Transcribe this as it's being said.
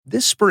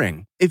This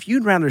spring, if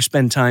you'd rather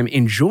spend time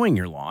enjoying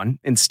your lawn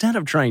instead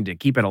of trying to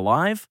keep it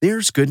alive,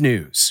 there's good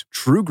news.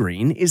 True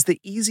Green is the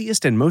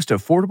easiest and most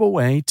affordable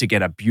way to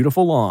get a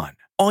beautiful lawn.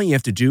 All you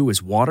have to do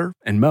is water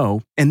and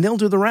mow, and they'll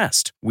do the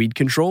rest. Weed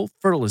control,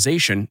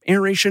 fertilization,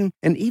 aeration,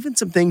 and even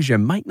some things you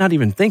might not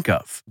even think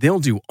of. They'll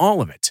do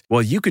all of it,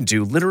 while you can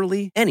do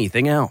literally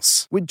anything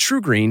else. With True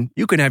Green,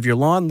 you can have your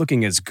lawn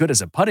looking as good as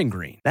a putting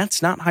green.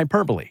 That's not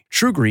hyperbole.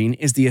 True Green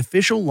is the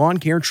official lawn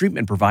care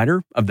treatment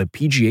provider of the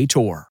PGA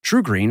Tour.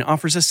 True Green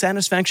offers a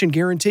satisfaction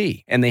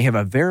guarantee, and they have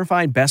a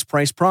verified best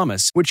price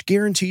promise, which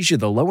guarantees you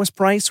the lowest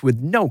price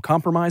with no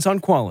compromise on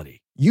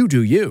quality. You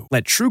do you.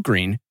 Let True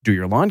Green do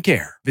your lawn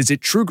care. Visit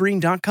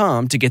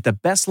truegreen.com to get the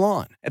best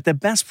lawn at the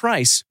best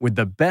price with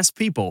the best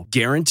people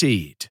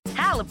guaranteed.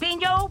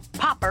 Jalapeno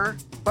Popper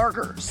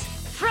Burgers.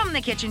 From the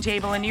kitchen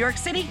table in New York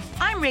City,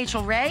 I'm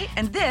Rachael Ray,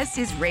 and this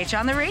is Rach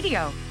on the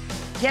Radio.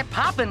 Get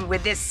poppin'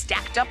 with this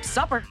stacked up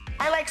supper.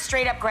 I like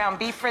straight up ground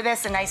beef for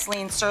this, a nice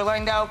lean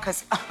sirloin though,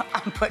 because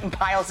I'm putting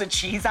piles of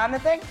cheese on the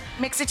thing.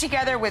 Mix it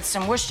together with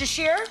some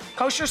Worcestershire,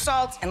 kosher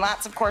salt, and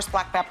lots of course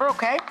black pepper,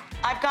 okay?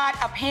 I've got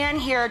a pan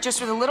here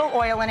just with a little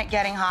oil in it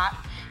getting hot.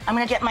 I'm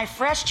gonna get my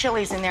fresh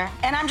chilies in there,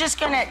 and I'm just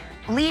gonna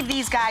leave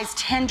these guys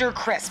tender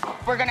crisp.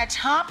 We're gonna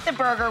top the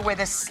burger with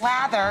a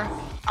slather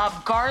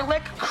of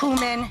garlic,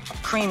 cumin,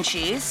 cream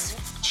cheese,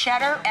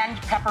 cheddar, and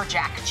pepper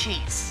jack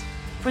cheese.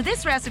 For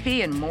this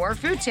recipe and more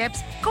food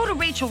tips, go to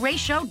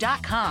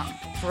RachelRayShow.com.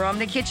 From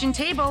the kitchen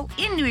table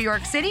in New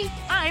York City,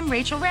 I'm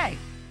Rachael Ray.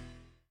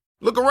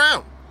 Look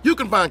around. You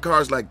can find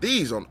cars like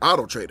these on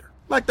AutoTrader,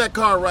 like that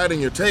car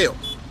riding your tail.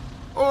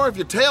 Or if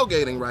you're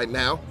tailgating right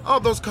now, all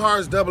those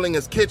cars doubling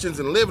as kitchens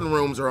and living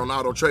rooms are on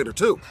AutoTrader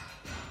too.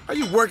 Are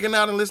you working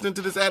out and listening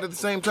to this ad at the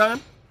same time?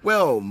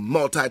 Well,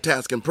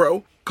 multitasking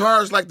pro,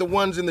 cars like the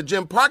ones in the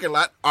gym parking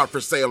lot are for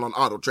sale on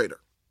AutoTrader.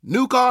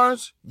 New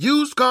cars,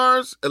 used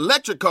cars,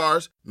 electric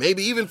cars,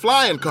 maybe even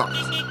flying cars.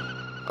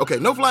 Okay,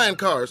 no flying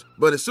cars,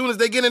 but as soon as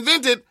they get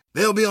invented,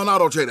 they'll be on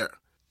AutoTrader.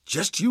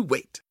 Just you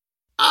wait.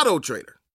 AutoTrader.